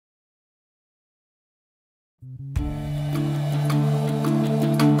Hi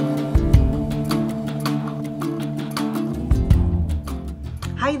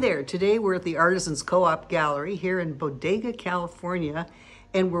there, today we're at the Artisans Co-op Gallery here in Bodega, California,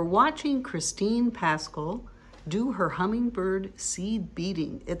 and we're watching Christine Paschal do her hummingbird seed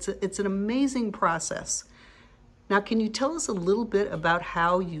beading. It's an amazing process. Now, can you tell us a little bit about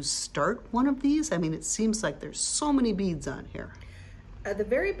how you start one of these? I mean, it seems like there's so many beads on here. The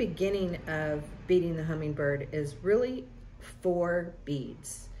very beginning of beading the hummingbird is really 4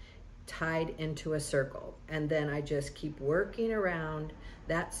 beads tied into a circle, and then I just keep working around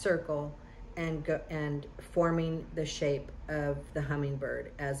that circle and forming the shape of the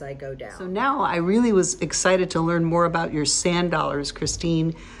hummingbird as I go down. So now I really was excited to learn more about your sand dollars,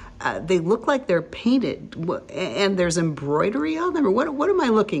 Christine. They look like they're painted, and there's embroidery on them, or what am I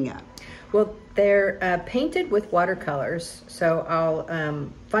looking at? Well, they're painted with watercolors, so I'll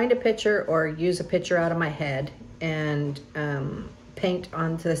find a picture or use a picture out of my head and paint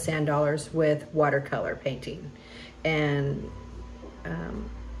onto the sand dollars with watercolor painting. And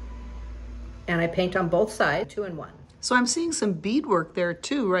I paint on both sides, 2 in 1. So I'm seeing some beadwork there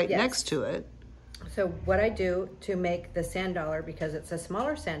too, right next to it. So what I do to make the sand dollar, because it's a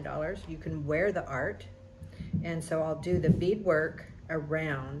smaller sand dollars, you can wear the art. And so I'll do the beadwork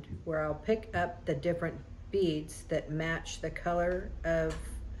around where I'll pick up the different beads that match the color of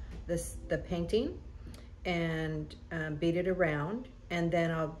the painting and bead it around. And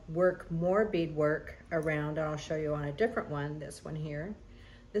then I'll work more beadwork around, and I'll show you on a different one, this one here.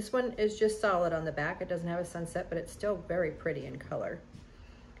 This one is just solid on the back. It doesn't have a sunset, but it's still very pretty in color.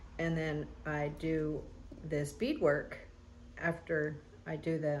 And then I do this beadwork after I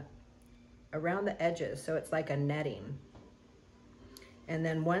do around the edges, so it's like a netting. And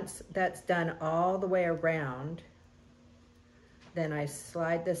then once that's done all the way around, then I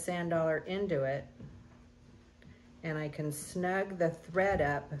slide the sand dollar into it, and I can snug the thread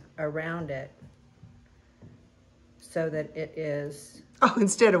up around it so that it is... Oh,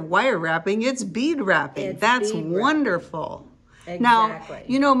 instead of wire wrapping, it's bead wrapping. That's wonderful. Exactly. Now,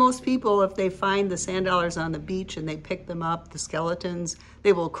 you know, most people, if they find the sand dollars on the beach and they pick them up, the skeletons,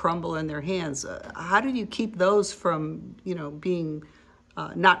 they will crumble in their hands. How do you keep those from, you know, being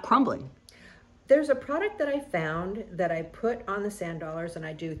not crumbling? There's a product that I found that I put on the sand dollars, and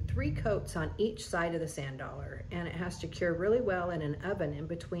I do 3 coats on each side of the sand dollar, and it has to cure really well in an oven in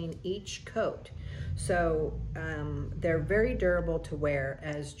between each coat. So they're very durable to wear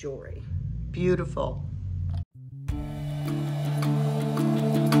as jewelry. Beautiful.